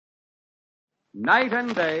Night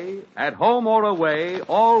and day, at home or away,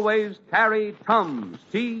 always carry Tums,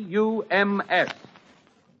 Tums.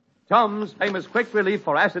 Tums, famous quick relief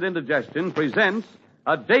for acid indigestion, presents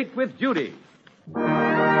A Date with Judy.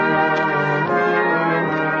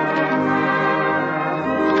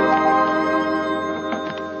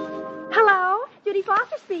 Hello, Judy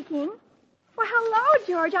Foster speaking. Well, hello,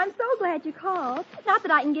 George. I'm so glad you called. Not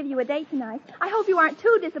that I can give you a date tonight. I hope you aren't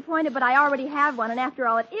too disappointed, but I already have one, and after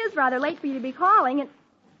all, it is rather late for you to be calling, and...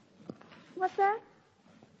 What's that?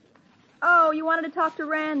 Oh, you wanted to talk to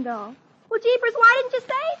Randall. Well, jeepers, why didn't you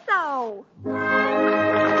say so?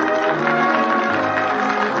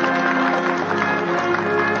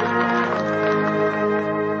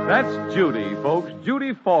 That's Judy, folks.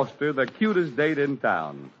 Judy Foster, the cutest date in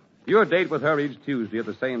town. Your date with her each Tuesday at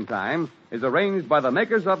the same time is arranged by the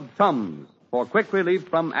makers of Tums for quick relief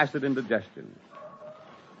from acid indigestion.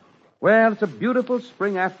 Well, it's a beautiful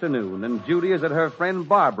spring afternoon, and Judy is at her friend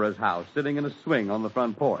Barbara's house, sitting in a swing on the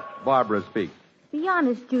front porch. Barbara speaks. Be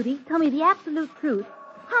honest, Judy. Tell me the absolute truth.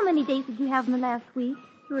 How many dates did you have in the last week?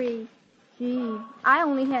 3. Gee, I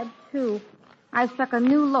only had 2. I struck a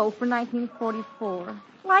new low for 1944.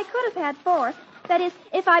 Well, I could have had 4. That is,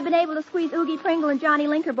 if I'd been able to squeeze Oogie Pringle and Johnny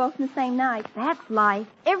Linker both in the same night. That's life.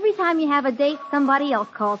 Every time you have a date, somebody else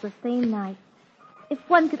calls the same night. If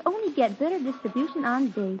one could only get better distribution on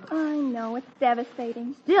dates. I know, it's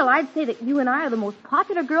devastating. Still, I'd say that you and I are the most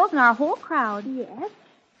popular girls in our whole crowd. Yes.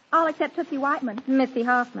 All except Tootsie Whiteman. Missy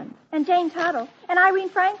Hoffman. And Jane Tuttle. And Irene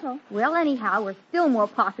Frankel. Well, anyhow, we're still more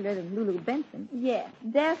popular than Lulu Benson. Yes,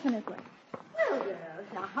 definitely. Well, girls,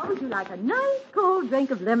 now how would you like a nice cold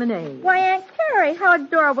drink of lemonade? Why, Aunt Carrie, how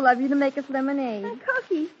adorable of you to make us lemonade. And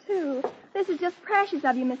cookies, too. This is just precious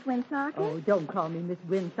of you, Miss Windsocket. Oh, don't call me Miss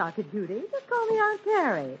Windsocket, Judy. Just call me Aunt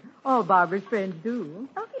Carrie. All Barbara's friends do.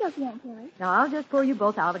 Okie dokie, Aunt Carrie. Now, I'll just pour you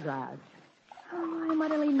both out a glass. Oh, I'm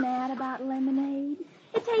utterly mad about lemonade.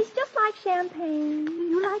 It tastes just like champagne.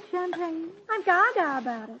 You like champagne? I'm gaga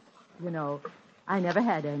about it. You know, I never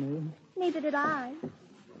had any. Neither did I.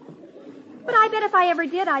 But I bet if I ever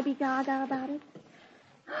did, I'd be gaga about it.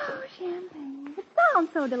 Oh, champagne. It sounds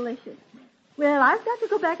so delicious. Well, I've got to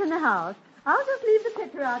go back in the house. I'll just leave the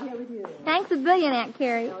pitcher out here with you. Thanks a billion, Aunt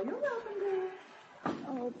Carrie. Oh, you're welcome, dear.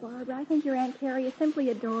 Oh, Barbara, I think your Aunt Carrie is simply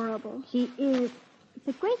adorable. She is. It's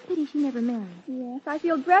a great pity she never married. Yes, I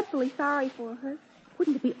feel dreadfully sorry for her.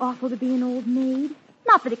 Wouldn't it be awful to be an old maid?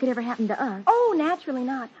 Not that it could ever happen to us. Oh, naturally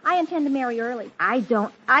not. I intend to marry early. I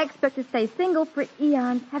don't. I expect to stay single for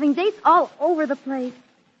eons, having dates all over the place.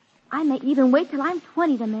 I may even wait till I'm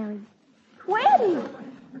 20 to marry. 20?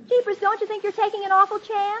 Jeepers, don't you think you're taking an awful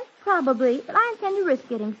chance? Probably, but I intend to risk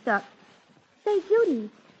getting stuck. Say, Judy,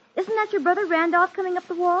 isn't that your brother Randolph coming up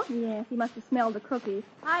the walk? Yes, he must have smelled the cookies.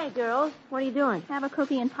 Hi, girls. What are you doing? Have a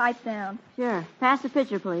cookie and pipe down. Sure. Pass the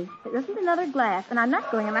pitcher, please. There isn't another glass, and I'm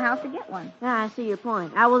not going in the house to get one. Yeah, I see your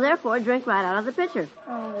point. I will therefore drink right out of the pitcher.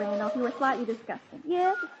 Oh, Randolph, you were slightly disgusting.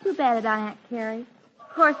 Yes, it's too bad about Aunt Carrie.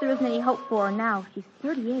 Of course, there isn't any hope for her now. She's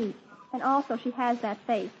 38. And also, she has that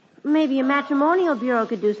face. Maybe a matrimonial bureau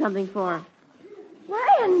could do something for her.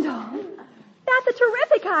 Randolph! That's a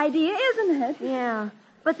terrific idea, isn't it? Yeah.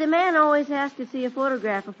 But the man always has to see a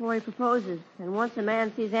photograph before he proposes. And once a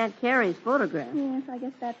man sees Aunt Carrie's photograph... Yes, I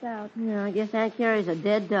guess that's out. Yeah, I guess Aunt Carrie's a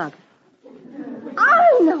dead duck.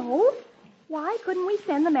 I know! Why couldn't we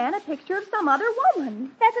send the man a picture of some other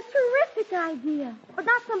woman? That's a terrific idea. But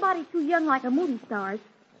not somebody too young like a movie star.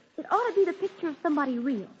 It ought to be the picture of somebody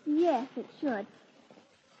real. Yes, it should.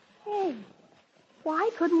 Hey,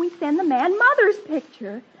 why couldn't we send the man Mother's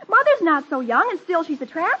picture? Mother's not so young, and still she's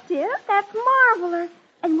attractive. That's marvelous.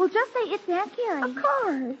 And we'll just say it's Aunt Carrie. Of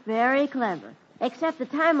course. Very clever. Except the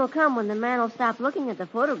time will come when the man will stop looking at the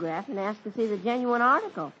photograph and ask to see the genuine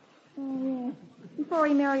article. Oh, yes. Before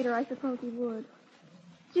he married her, I suppose he would.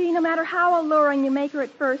 Gee, no matter how alluring you make her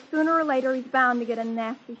at first, sooner or later he's bound to get a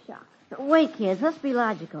nasty shock. Wait, kids, let's be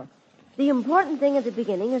logical. The important thing at the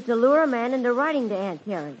beginning is to lure a man into writing to Aunt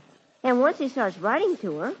Carrie. And once he starts writing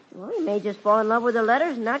to her, well, he may just fall in love with her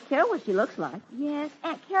letters and not care what she looks like. Yes,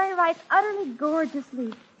 Aunt Carrie writes utterly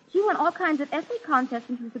gorgeously. She won all kinds of essay contests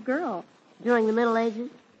when she was a girl. During the Middle Ages?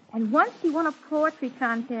 And once she won a poetry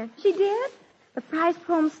contest. She did? The prize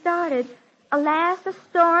poem started, "Alas, the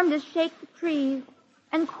storm does shake the trees,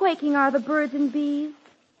 and quaking are the birds and bees.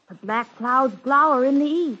 The black clouds glower in the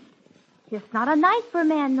east. 'Tis not a night for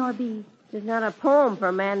man nor beast." It's not a poem for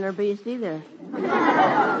a man nor beast either.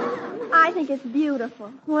 I think it's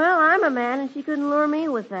beautiful. Well, I'm a man, and she couldn't lure me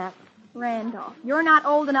with that. Randolph, you're not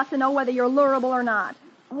old enough to know whether you're lureable or not.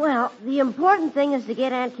 Well, the important thing is to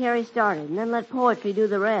get Aunt Carrie started, and then let poetry do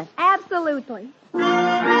the rest. Absolutely.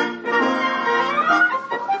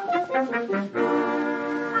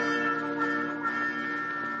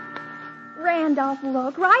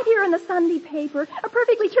 Randolph, look. Right here in the Sunday paper. A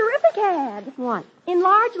perfectly terrific ad. What? In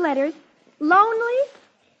large letters, lonely.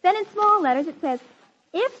 Then in small letters it says,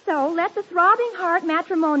 if so, let the Throbbing Heart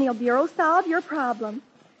Matrimonial Bureau solve your problem.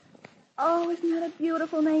 Oh, isn't that a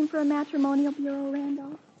beautiful name for a matrimonial bureau,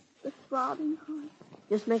 Randolph? The Throbbing Heart.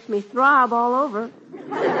 Just makes me throb all over.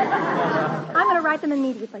 I'm going to write them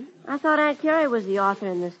immediately. I thought Aunt Carrie was the author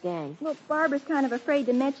in this gang. Well, Barbara's kind of afraid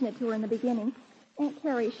to mention it to her in the beginning. Aunt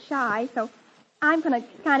Carrie's shy, so I'm going to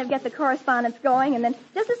kind of get the correspondence going, and then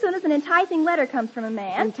just as soon as an enticing letter comes from a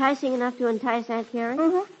man... Enticing enough to entice Aunt Carrie?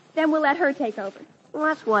 Mm-hmm. Then we'll let her take over. Well,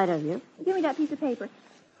 that's white of you. Give me that piece of paper.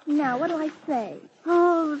 Now, what do I say?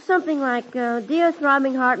 Oh, something like, Dear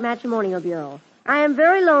Throbbing Heart Matrimonial Bureau, I am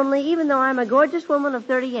very lonely, even though I'm a gorgeous woman of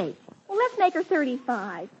 38. Well, let's make her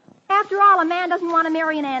 35. After all, a man doesn't want to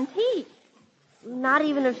marry an antique. Not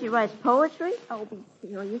even if she writes poetry? Oh, be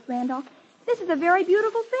serious, Randolph. This is a very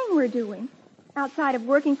beautiful thing we're doing. Outside of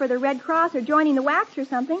working for the Red Cross or joining the Wax or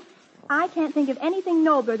something, I can't think of anything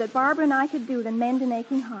nobler that Barbara and I could do than mend an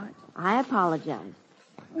aching heart. I apologize.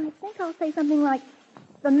 Well, I think I'll say something like,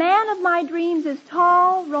 the man of my dreams is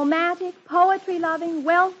tall, romantic, poetry-loving,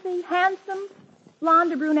 wealthy, handsome,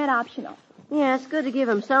 blonde or brunette optional. Yeah, it's good to give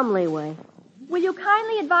him some leeway. Will you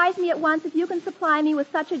kindly advise me at once if you can supply me with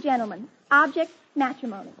such a gentleman? Object,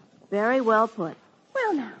 matrimony. Very well put.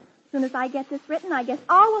 Well, now, as soon as I get this written, I guess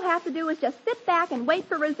all we'll have to do is just sit back and wait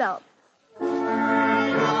for results.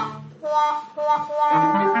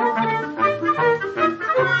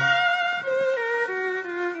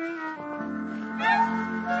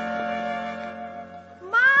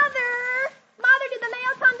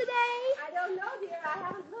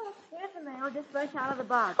 Just fresh out of the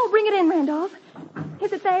box. Oh, bring it in, Randolph.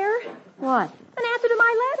 Is it there? What? An answer to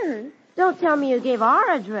my letter. Don't tell me you gave our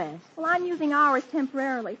address. Well, I'm using ours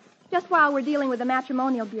temporarily, just while we're dealing with the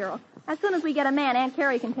Matrimonial Bureau. As soon as we get a man, Aunt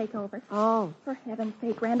Carrie can take over. Oh. For heaven's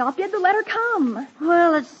sake, Randolph, did the letter come?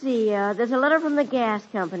 Well, let's see. There's a letter from the gas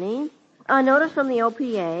company, a notice from the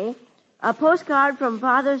OPA, a postcard from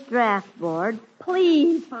Father's draft board.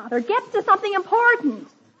 Please, Father, get to something important.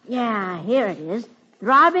 Yeah, here it is.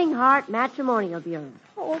 Throbbing Heart Matrimonial Bureau.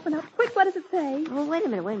 Oh, open up. Quick, what does it say? Oh, wait a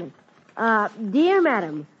minute. Dear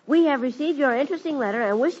Madam, we have received your interesting letter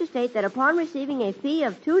and wish to state that upon receiving a fee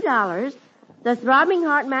of $2, the Throbbing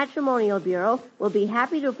Heart Matrimonial Bureau will be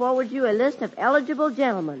happy to forward you a list of eligible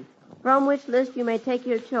gentlemen, from which list you may take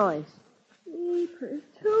your choice. Jeepers,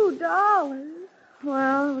 $2.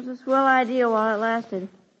 Well, it was a swell idea while it lasted.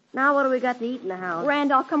 Now what do we got to eat in the house?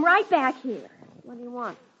 Randolph, come right back here. What do you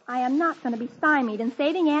want? I am not going to be stymied in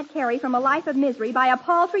saving Aunt Carrie from a life of misery by a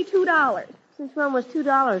paltry $2. Since when was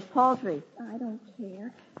 $2 paltry? I don't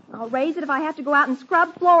care. I'll raise it if I have to go out and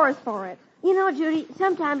scrub floors for it. You know, Judy,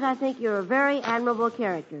 sometimes I think you're a very admirable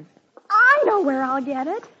character. I know where I'll get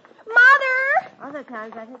it. Mother! Other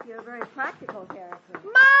times I think you're a very practical character.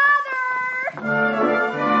 Mother!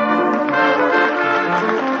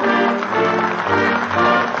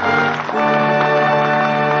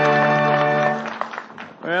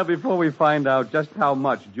 Well, before we find out just how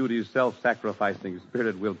much Judy's self-sacrificing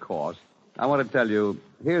spirit will cost, I want to tell you,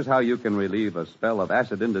 here's how you can relieve a spell of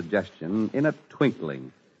acid indigestion in a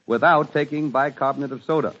twinkling without taking bicarbonate of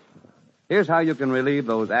soda. Here's how you can relieve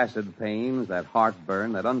those acid pains, that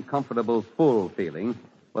heartburn, that uncomfortable full feeling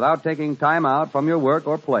without taking time out from your work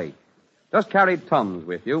or play. Just carry Tums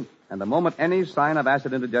with you, and the moment any sign of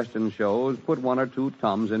acid indigestion shows, put 1 or 2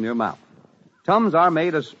 Tums in your mouth. Tums are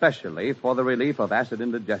made especially for the relief of acid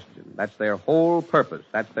indigestion. That's their whole purpose.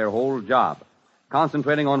 That's their whole job.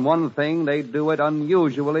 Concentrating on one thing, they do it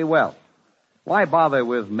unusually well. Why bother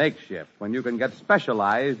with makeshift when you can get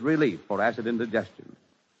specialized relief for acid indigestion?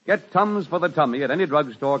 Get Tums for the tummy at any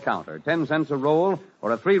drugstore counter. 10 cents a roll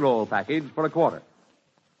or a 3-roll package for $0.25.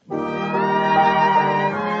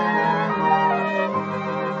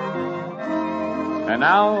 And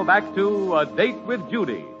now, back to A Date with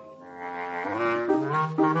Judy.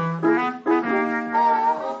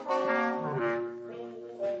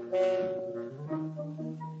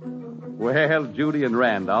 Well, Judy and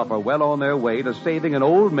Randolph are well on their way to saving an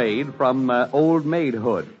old maid from old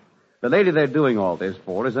maidhood. The lady they're doing all this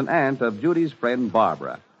for is an aunt of Judy's friend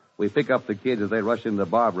Barbara. We pick up the kids as they rush into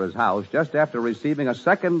Barbara's house just after receiving a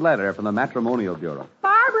second letter from the Matrimonial Bureau.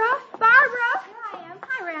 Barbara! Here I am.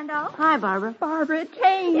 Hi, Randolph. Hi, Barbara. Barbara, it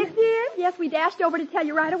came. It did? Yes, we dashed over to tell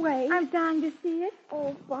you right away. I'm dying to see it.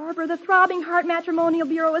 Oh, Barbara, the Throbbing Heart Matrimonial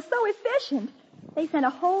Bureau is so efficient. They sent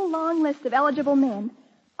a whole long list of eligible men.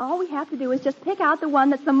 All we have to do is just pick out the one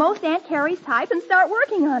that's the most Aunt Carrie's type and start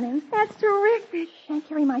working on him. That's terrific. Aunt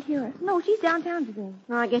Carrie might hear us. No, she's downtown today.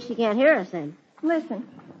 Well, I guess she can't hear us then. Listen.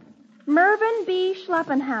 Mervyn B.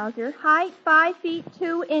 Schluppenhauser, height 5 feet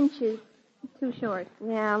 2 inches. Too short.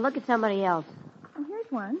 Yeah, look at somebody else. Oh,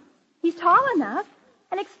 here's one. He's tall enough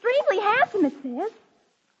and extremely handsome, it says.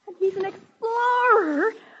 And he's an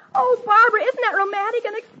explorer. Oh, Barbara, isn't that romantic?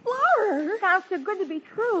 An explorer. Sounds too good to be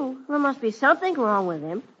true. There must be something wrong with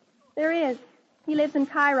him. There is. He lives in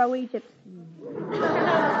Cairo, Egypt.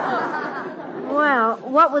 Well,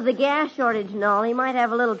 what with the gas shortage and all, he might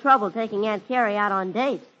have a little trouble taking Aunt Carrie out on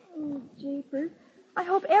dates. Oh, jeepers. I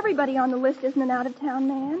hope everybody on the list isn't an out-of-town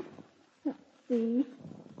man. Let's see.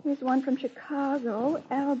 Here's one from Chicago,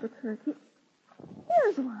 Albuquerque.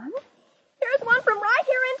 Here's one. Here's one from right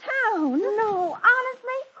here in town. No,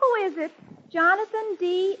 honestly, who is it? Jonathan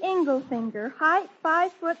D. Inglefinger, height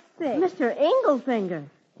 5'6". Mr. Inglefinger.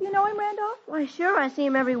 Do you know him, Randolph? Why, sure, I see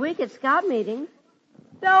him every week at scout meetings.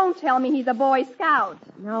 Don't tell me he's a Boy Scout.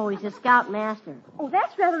 No, he's a scoutmaster. Oh,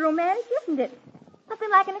 that's rather romantic, isn't it? Something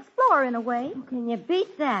like an explorer in a way. Can you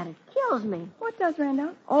beat that? It kills me. What does,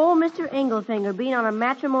 Randolph? Oh, Mr. Inglefinger being on a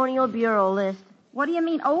matrimonial bureau list. What do you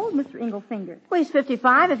mean, old Mr. Inglefinger? Well, he's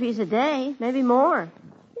 55 if he's a day, maybe more.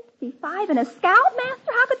 55 and a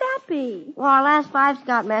scoutmaster? How could that be? Well, our last 5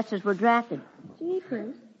 scoutmasters were drafted.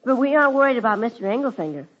 Jeepers. But we aren't worried about Mr.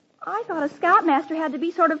 Inglefinger. I thought a scoutmaster had to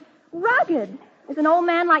be sort of rugged. Is an old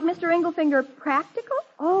man like Mr. Inglefinger practical?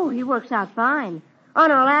 Oh, he works out fine.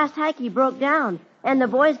 On our last hike, he broke down, and the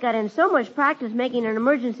boys got in so much practice making an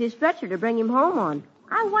emergency stretcher to bring him home on.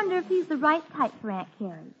 I wonder if he's the right type for Aunt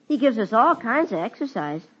Carrie. He gives us all kinds of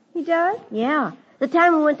exercise. He does? Yeah. The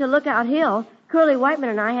time we went to Lookout Hill, Curly Whiteman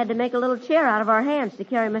and I had to make a little chair out of our hands to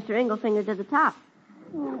carry Mr. Inglefinger to the top.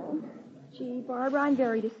 Oh, gee, Barbara, I'm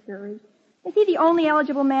very discouraged. Is he the only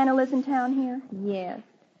eligible man who lives in town here? Yes.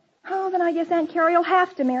 Oh, then I guess Aunt Carrie will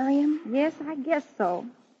have to marry him. Yes, I guess so.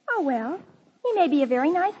 Oh, well, he may be a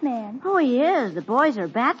very nice man. Oh, he is. The boys are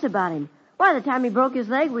bats about him. Why, the time he broke his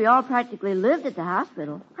leg, we all practically lived at the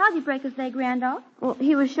hospital. How'd he break his leg, Randolph? Well,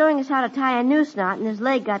 he was showing us how to tie a noose knot, and his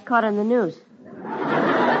leg got caught in the noose.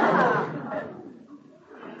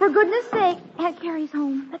 For goodness sake, Aunt Carrie's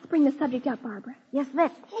home. Let's bring the subject up, Barbara. Yes,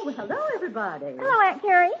 let's. Oh, well, hello, everybody. Hello, Aunt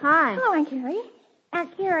Carrie. Hi. Hello, Aunt Carrie.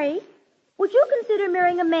 Aunt Carrie, would you consider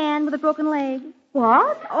marrying a man with a broken leg?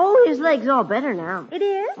 What? Oh, his leg's all better now. It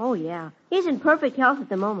is? Oh, yeah. He's in perfect health at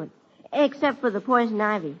the moment, except for the poison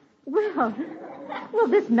ivy. Well,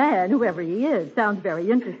 this man, whoever he is, sounds very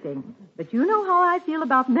interesting. But you know how I feel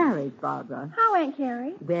about marriage, Barbara. How, Aunt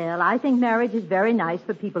Carrie? Well, I think marriage is very nice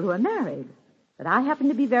for people who are married. But I happen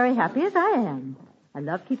to be very happy as I am. I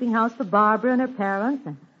love keeping house for Barbara and her parents,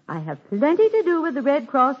 and I have plenty to do with the Red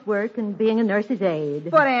Cross work and being a nurse's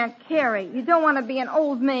aide. But, Aunt Carrie, you don't want to be an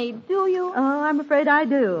old maid, do you? Oh, I'm afraid I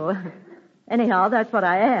do. Anyhow, that's what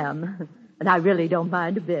I am. And I really don't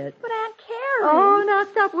mind a bit. But, Aunt Carrie... Oh, now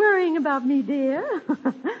stop worrying about me, dear.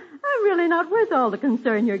 I'm really not worth all the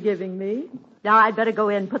concern you're giving me. Now, I'd better go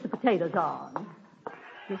in and put the potatoes on.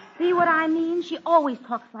 You see what I mean? She always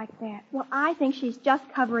talks like that. Well, I think she's just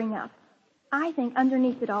covering up. I think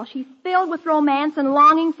underneath it all, she's filled with romance and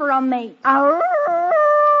longing for a mate. Oh,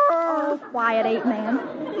 quiet, ape man.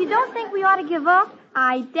 You don't think we ought to give up?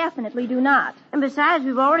 I definitely do not. And besides,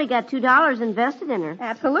 we've already got $2 invested in her.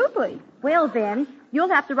 Absolutely. Well, then, you'll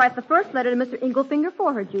have to write the first letter to Mr. Inglefinger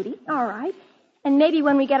for her, Judy. All right. And maybe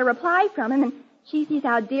when we get a reply from him and she sees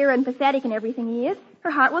how dear and pathetic and everything he is,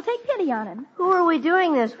 her heart will take pity on him. Who are we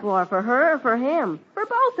doing this for her or for him? For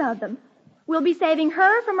both of them. We'll be saving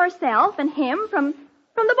her from herself and him from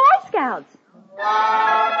the Boy Scouts.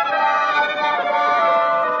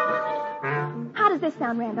 How does this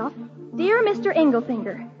sound, Randolph? Dear Mr.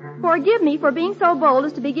 Inglefinger, forgive me for being so bold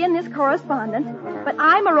as to begin this correspondence, but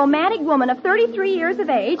I'm a romantic woman of 33 years of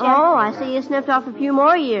age and... Oh, I see you sniffed off a few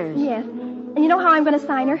more years. Yes. And you know how I'm going to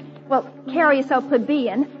sign her? Well, Carrie is so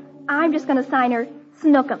plebeian. I'm just going to sign her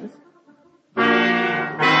Snookums.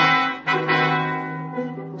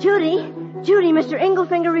 Judy, Mr.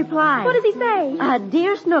 Inglefinger replied. What does he say?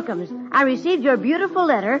 Dear Snookums, I received your beautiful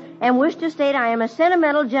letter and wish to state I am a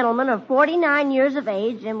sentimental gentleman of 49 years of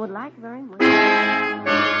age and would like very much...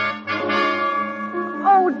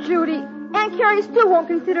 Oh, Judy, Aunt Carrie still won't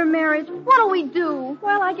consider marriage. What'll we do?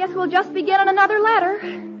 Well, I guess we'll just begin on another letter.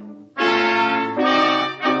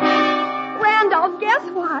 Randolph, guess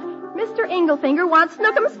what? Mr. Inglefinger wants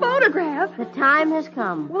Snookums' photograph. The time has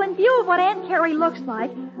come. Well, in view of what Aunt Carrie looks like,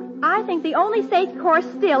 I think the only safe course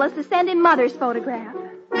still is to send in Mother's photograph.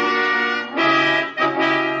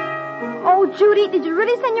 Oh, Judy, did you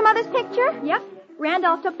really send your mother's picture? Yep.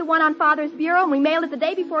 Randolph took the one on Father's bureau, and we mailed it the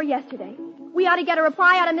day before yesterday. We ought to get a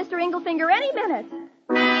reply out of Mr. Inglefinger any minute.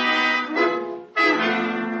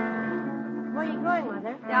 Where are you going,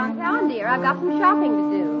 Mother? Downtown, dear. I've got some shopping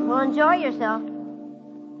to do. Well, enjoy yourself.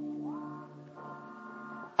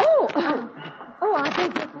 Oh, I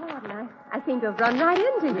beg your pardon. I seem to have run right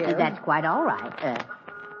into you. That's quite all right.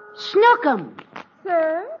 Snookum!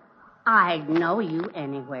 Sir? I'd know you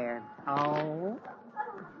anywhere. Oh.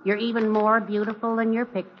 You're even more beautiful than your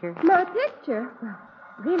picture. My picture?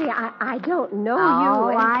 Really, I don't know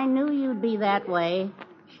Oh, you. I knew you'd be that way.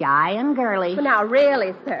 Shy and girly. Well, now,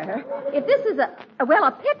 really, sir, if this is a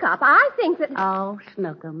pickup, I think that... Oh,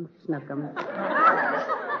 Snookum.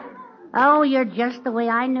 Oh, you're just the way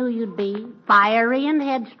I knew you'd be. Fiery and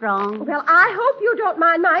headstrong. Well, I hope you don't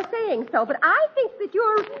mind my saying so, but I think that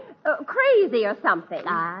you're crazy or something.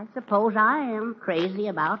 I suppose I am crazy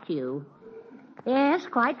about you. Yes,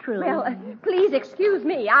 quite true. Well, please excuse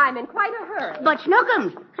me. I'm in quite a hurry. But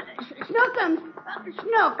Snookums!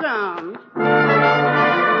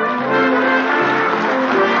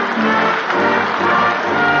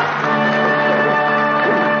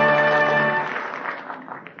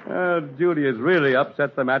 Judy has really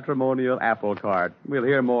upset the matrimonial apple cart. We'll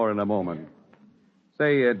hear more in a moment.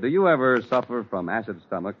 Say, do you ever suffer from acid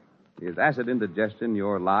stomach? Is acid indigestion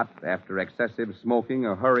your lot after excessive smoking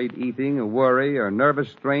or hurried eating or worry or nervous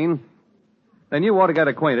strain? Then you ought to get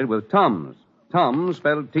acquainted with Tums. Tums,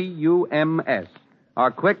 spelled Tums,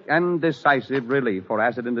 are quick and decisive relief for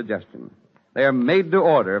acid indigestion. They are made to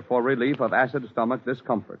order for relief of acid stomach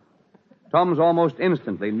discomfort. Tums almost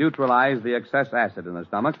instantly neutralize the excess acid in the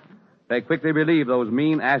stomach. They quickly relieve those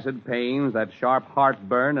mean acid pains, that sharp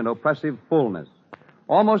heartburn, and oppressive fullness.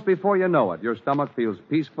 Almost before you know it, your stomach feels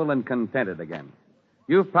peaceful and contented again.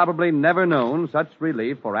 You've probably never known such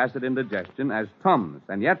relief for acid indigestion as Tums,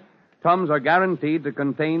 and yet Tums are guaranteed to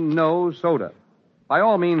contain no soda. By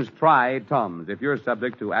all means, try Tums if you're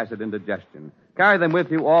subject to acid indigestion. Carry them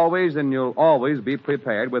with you always, and you'll always be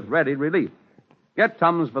prepared with ready relief. Get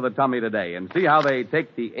Tums for the tummy today and see how they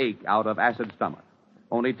take the ache out of acid stomach.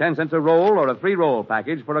 Only 10 cents a roll or a 3-roll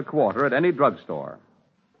package for $1 at any drugstore.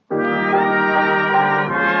 And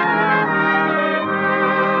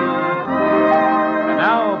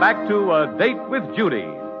now, back to A Date with Judy.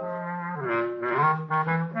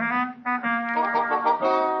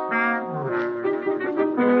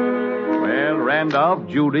 Well, Randolph,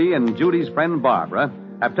 Judy, and Judy's friend Barbara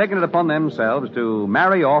have taken it upon themselves to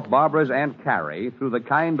marry off Barbara's Aunt Carrie through the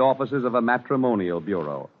kind offices of a matrimonial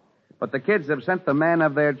bureau. But the kids have sent the man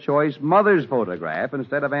of their choice Mother's photograph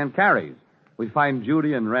instead of Aunt Carrie's. We find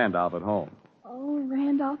Judy and Randolph at home. Oh,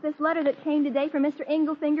 Randolph, this letter that came today from Mr.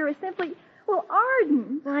 Englefinger is simply,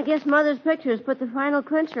 ardent. I guess Mother's pictures put the final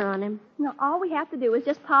clincher on him. Now, all we have to do is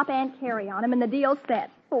just pop Aunt Carrie on him and the deal's set.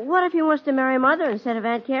 Well, what if he wants to marry Mother instead of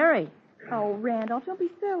Aunt Carrie? Oh, Randolph, don't be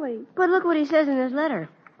silly. But look what he says in his letter.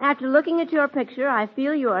 After looking at your picture, I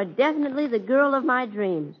feel you are definitely the girl of my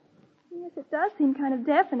dreams. Yes, it does seem kind of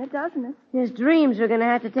definite, doesn't it? His dreams are going to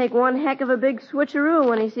have to take one heck of a big switcheroo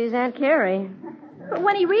when he sees Aunt Carrie. But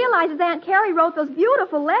when he realizes Aunt Carrie wrote those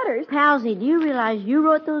beautiful letters... Palsy, do you realize you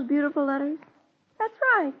wrote those beautiful letters? That's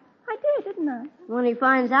right. I did, didn't I? When he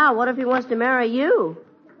finds out, what if he wants to marry you?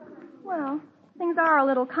 Well, things are a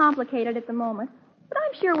little complicated at the moment. But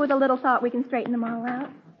I'm sure with a little thought we can straighten them all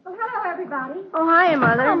out. Oh, hello, everybody. Oh, hi,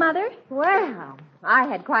 Mother. Hello, Mother. Well, I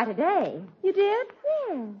had quite a day. You did?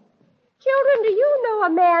 Yes. Children, do you know a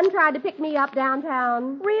man tried to pick me up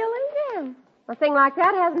downtown? Really? Yes. A thing like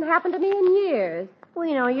that hasn't happened to me in years. Well,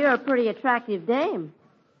 you know, you're a pretty attractive dame.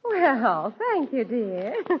 Well, thank you,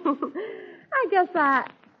 dear.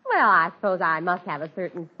 I suppose I must have a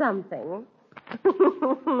certain something.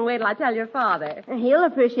 Wait till I tell your father. He'll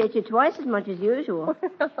appreciate you twice as much as usual.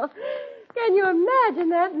 Can you imagine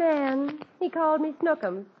that man? He called me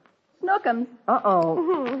Snookums. Snookums.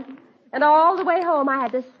 Uh-oh. And all the way home, I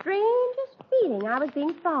had the strangest feeling I was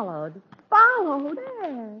being followed. Followed?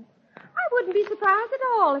 Yes. I wouldn't be surprised at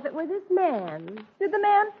all if it were this man. Did the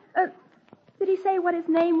man, did he say what his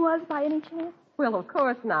name was by any chance? Well, of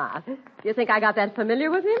course not. Do you think I got that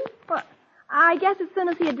familiar with him? Well, I guess as soon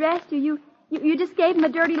as he addressed you, you just gave him a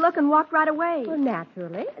dirty look and walked right away. Well,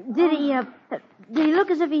 naturally. Did he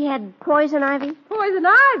look as if he had poison ivy? Poison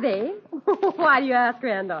ivy? Why do you ask,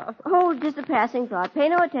 Randolph? Oh, just a passing thought. Pay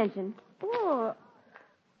no attention. Oh,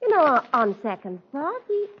 you know, on second thought,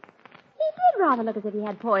 he did rather look as if he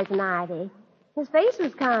had poison ivy. His face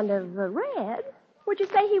was kind of red. Would you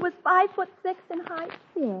say he was 5'6" in height?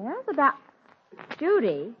 Yes, about...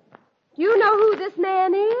 Judy, do you know who this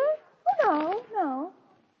man is? Oh, no.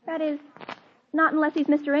 That is, not unless he's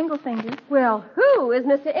Mr. Englefinger. Well, who is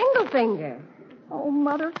Mr. Englefinger? Oh,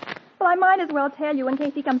 Mother. Well, I might as well tell you in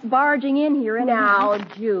case he comes barging in here anyhow. Now,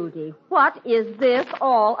 Judy, what is this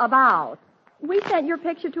all about? We sent your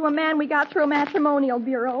picture to a man we got through a matrimonial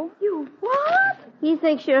bureau. You what? He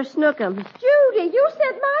thinks you're Snookums. Judy, you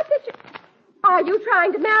sent my picture. Are you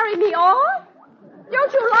trying to marry me off?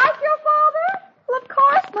 Don't you like your father? Well, of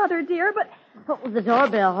course, Mother dear, but... Oh, the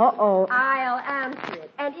doorbell. Uh-oh. I'll answer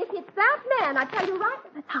it. And if it's that man, I tell you right...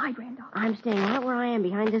 Let's hide, Randolph. I'm staying right where I am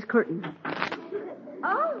behind this curtain.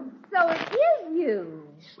 Oh, so it is you.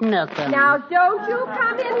 Snookum. Now, don't you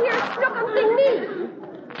come in here snookumsing me.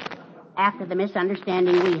 After the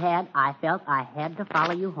misunderstanding we had, I felt I had to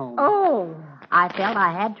follow you home. Oh. I felt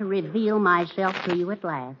I had to reveal myself to you at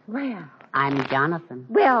last. Well. I'm Jonathan.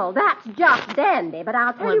 Well, that's just dandy, but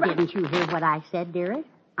I'll tell Well, you... didn't you hear what I said, dearest?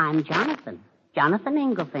 I'm Jonathan. Jonathan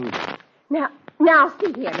Inglefinger. Now,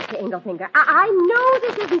 see here, Mr. Inglefinger. I know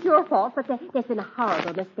this isn't your fault, but there's been a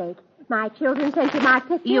horrible mistake. My children sent you my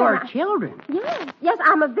picture. Your children? Yes,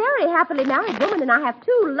 I'm a very happily married woman, and I have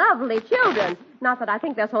 2 lovely children. Not that I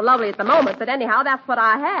think they're so lovely at the moment, but anyhow, that's what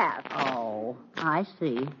I have. Oh, I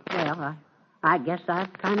see. Well, I guess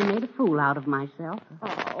I've kind of made a fool out of myself.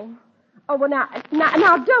 Oh, well,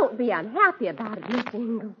 now, don't be unhappy about it, Mr.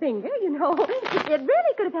 Inglefinger. You know, it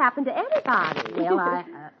really could have happened to anybody. Well,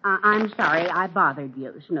 I'm sorry I bothered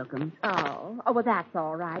you, Snookums. Oh, well, that's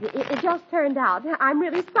all right. It just turned out. I'm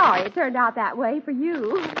really sorry it turned out that way for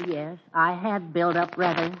you. Yes, I had built up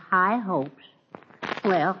rather high hopes.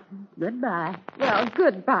 Well, goodbye. Well,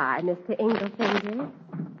 goodbye, Mr. Inglefinger.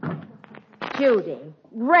 Judy,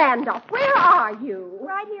 Randolph, where are you?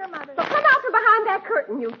 Right here, Mother. So come out from behind that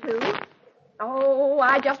curtain, you 2. Oh,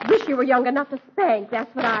 I just wish you were young enough to spank.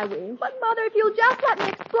 That's what I wish. But, Mother, if you'll just let me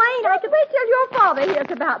explain, I can wait till your father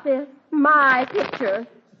hears about this. My picture.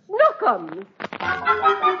 Snookums.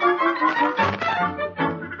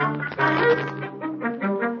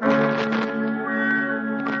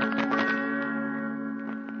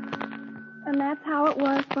 And that's how it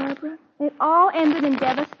was, Barbara. It all ended in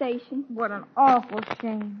devastation. What an awful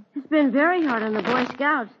shame. It's been very hard on the Boy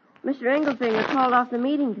Scouts. Mr. Inglefinger called off the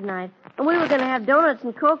meeting tonight, and we were going to have donuts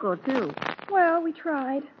and cocoa, too. Well, we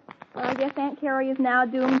tried. Well, I guess Aunt Carrie is now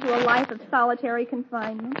doomed to a life of solitary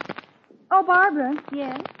confinement. Oh, Barbara.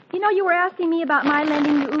 Yes? You know you were asking me about my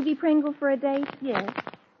lending you Oogie Pringle for a date? Yes.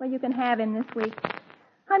 Well, you can have him this week.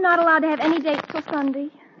 I'm not allowed to have any dates till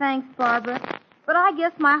Sunday. Thanks, Barbara. But I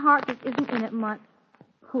guess my heart just isn't in it much.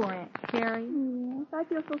 Poor Aunt Carrie. Yes, I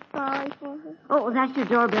feel so sorry for her. Oh, that's your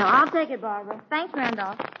doorbell. I'll take it, Barbara. Thanks,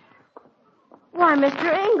 Randolph. Why,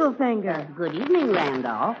 Mr. Inglefinger. Good evening,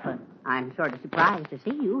 Randolph. I'm sort of surprised to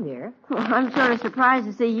see you here. Well, I'm sort of surprised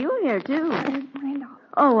to see you here, too. Randolph.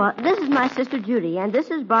 Oh, this is my sister Judy, and this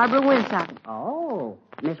is Barbara Winsocket. Oh,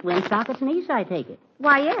 Miss Winsocket's niece, I take it.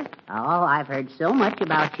 Why, yes. Oh, I've heard so much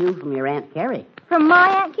about you from your Aunt Carrie. From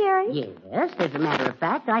my Aunt Carrie? Yes, as a matter of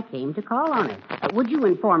fact, I came to call on her. Would you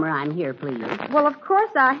inform her I'm here, please? Well, of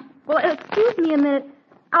course Well, excuse me a minute.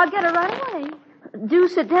 I'll get her right away. Do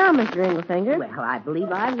sit down, Mr. Inglefinger. Well, I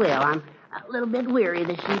believe I will. I'm a little bit weary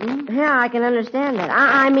this evening. Yeah, I can understand that.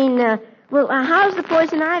 How's the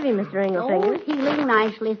poison ivy, Mr. Inglefinger? Oh, healing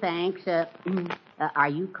nicely, thanks. Are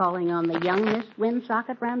you calling on the young Miss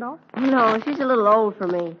Winsocket, Randolph? No, she's a little old for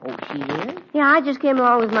me. Oh, she is? Yeah, I just came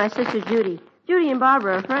along with my sister Judy. Judy and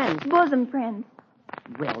Barbara are friends. Bosom friends.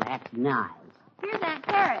 Well, that's nice. Here's Aunt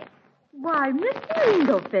Carrie. Why, Mr.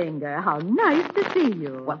 Inglefinger, how nice to see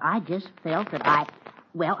you. Well, I just felt that I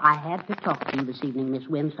had to talk to you this evening, Miss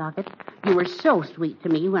Winsocket. You were so sweet to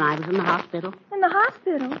me when I was in the hospital. In the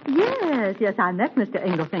hospital? Yes, I met Mr.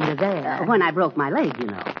 Inglefinger there. When I broke my leg, you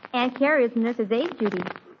know. Aunt Carrie is nurse's aide, Judy.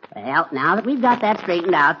 Well, now that we've got that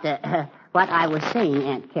straightened out, what I was saying,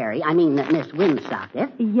 Aunt Carrie, I mean Miss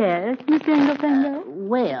Winsocket. Yes, Mr. Inglefinger?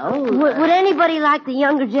 Well... Would anybody like the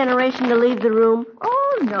younger generation to leave the room?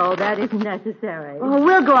 Oh, no, that isn't necessary. Oh,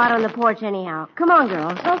 we'll go out on the porch anyhow. Come on,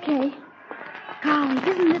 girls. Okay. Golly,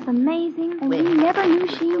 isn't this amazing? And we never knew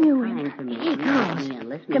she knew him. Hey, girls,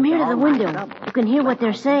 come here to the window. You can hear what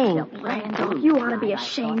they're saying. Randolph, you ought to be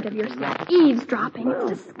ashamed of yourself. Eavesdropping.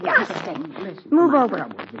 It's disgusting. Move over.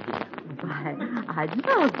 Why, I'd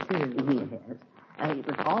love to. Yes. It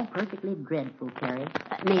was all perfectly dreadful, Carrie.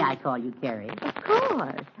 May I call you Carrie? Of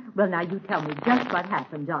course. Well, now you tell me just what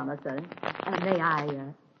happened, Jonathan. May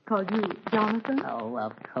I call you Jonathan? Oh,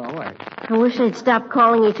 of course. I wish they'd stop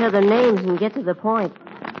calling each other names and get to the point.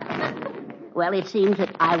 Well, it seems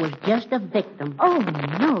that I was just a victim. Oh,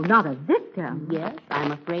 no, not a victim. Yes,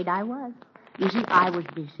 I'm afraid I was. You see, I was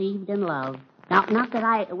deceived in love. Now, not that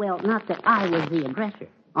I was the aggressor.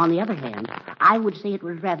 On the other hand, I would say it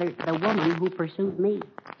was rather the woman who pursued me.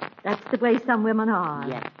 That's the way some women are.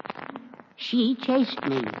 Yes. She chased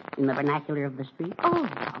me, in the vernacular of the street. Oh,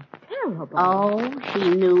 how terrible. Oh, she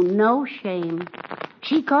knew no shame.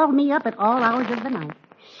 She called me up at all hours of the night.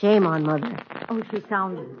 Shame on Mother. Oh, she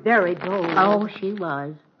sounds very bold. Oh, she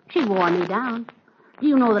was. She wore me down. Do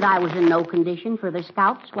you know that I was in no condition for the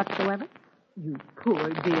scouts whatsoever? You poor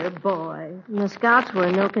dear boy. And the scouts were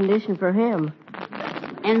in no condition for him.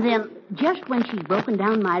 And then, just when she'd broken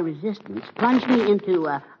down my resistance, plunged me into,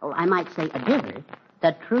 I might say, a dither,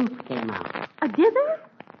 the truth came out. A dither?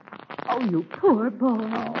 Oh, you poor boy.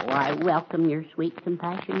 Oh, I welcome your sweet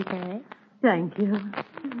compassion, Carrie. Thank you.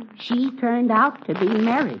 She turned out to be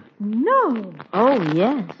married. No. Oh,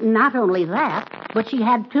 yes. Not only that, but she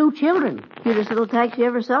had 2 children. Cutest little tyke she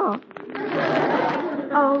ever saw.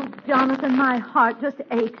 Oh, Jonathan, my heart just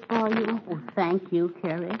aches for you. Oh, thank you,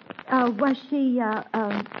 Carrie. Was she,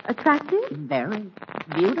 attractive? Very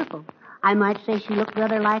beautiful. I might say she looked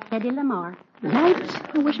rather like Hedy Lamarr. Nice.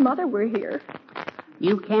 I wish Mother were here.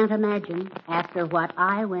 You can't imagine, after what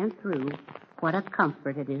I went through, what a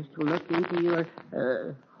comfort it is to look into your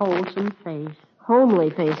wholesome face. Homely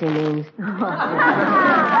face, he means.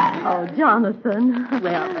 Oh, Jonathan.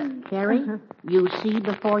 Well, Carrie, you see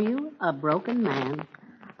before you a broken man.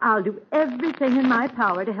 I'll do everything in my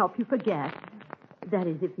power to help you forget. That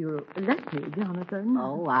is, if you'll let me, Jonathan.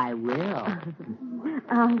 Oh, I will.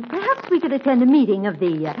 Perhaps we could attend a meeting of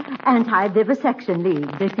the Anti-Vivisection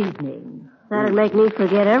League this evening. That'd make me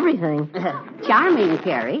forget everything. Charming,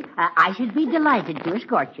 Carrie. I should be delighted to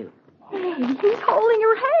escort you. Hey, he's holding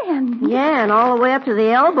her hand. Yeah, and all the way up to the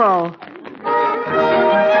elbow.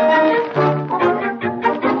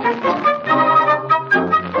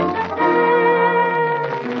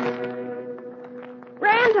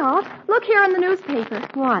 Randolph, look here in the newspaper.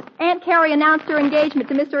 What? Aunt Carrie announced her engagement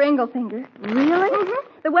to Mr. Inglefinger. Really?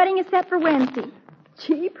 Mm-hmm. The wedding is set for Wednesday.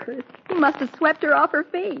 Jeepers. He must have swept her off her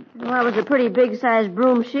feet. Well, that was a pretty big-sized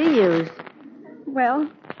broom she used. Well,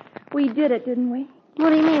 we did it, didn't we? What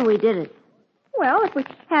do you mean we did it? Well, if we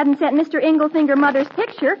hadn't sent Mr. Inglefinger Mother's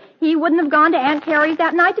picture, he wouldn't have gone to Aunt Carrie's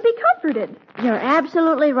that night to be comforted. You're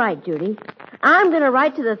absolutely right, Judy. I'm going to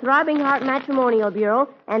write to the Throbbing Heart Matrimonial Bureau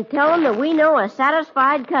and tell them that we know a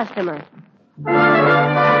satisfied customer.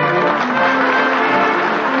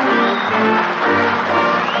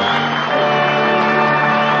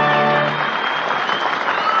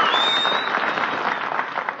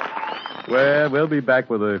 Well, we'll be back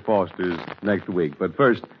with the Fosters next week. But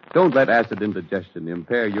first, don't let acid indigestion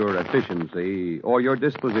impair your efficiency or your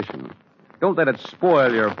disposition. Don't let it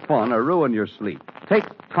spoil your fun or ruin your sleep. Take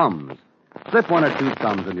Tums. Slip 1 or 2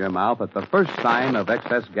 Tums in your mouth at the first sign of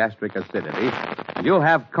excess gastric acidity, and you'll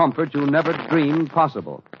have comfort you never dreamed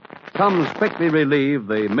possible. Tums quickly relieve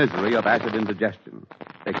the misery of acid indigestion.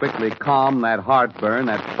 They quickly calm that heartburn,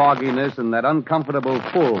 that fogginess, and that uncomfortable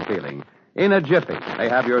full feeling. In a jiffy, they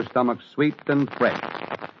have your stomach sweet and fresh.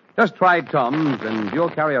 Just try Tums, and you'll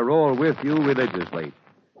carry a roll with you religiously.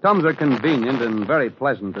 Tums are convenient and very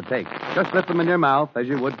pleasant to take. Just slip them in your mouth as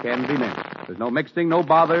you would candy mints. There's no mixing, no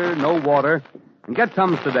bother, no water. And get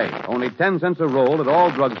Tums today. Only 10 cents a roll at all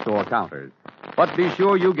drugstore counters. But be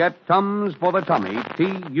sure you get Tums for the tummy,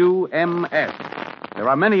 T-U-M-S. There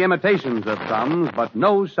are many imitations of Tums, but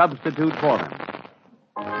no substitute for them.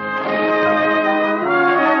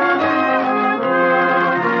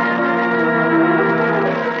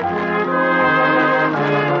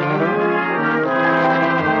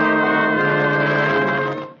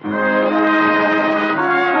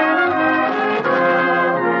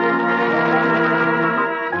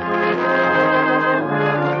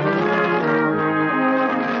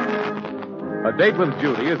 A Date with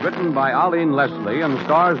Judy is written by Arlene Leslie and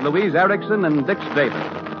stars Louise Erickson and Dix Davis.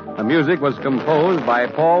 The music was composed by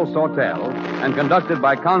Paul Sortel and conducted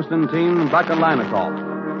by Konstantin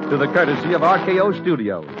Bakalinnikov to the courtesy of RKO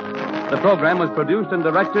Studios. The program was produced and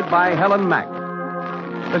directed by Helen Mack.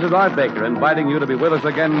 This is Art Baker inviting you to be with us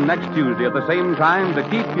again next Tuesday at the same time to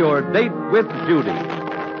keep your date with Judy.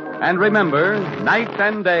 And remember, night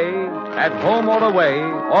and day, at home or away,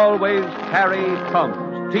 always carry Tums.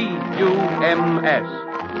 T-U-M-S.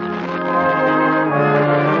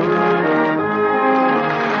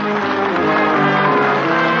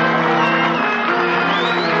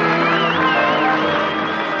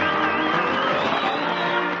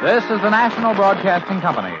 This is the National Broadcasting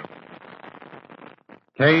Company.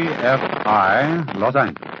 KFI, Los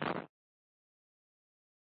Angeles.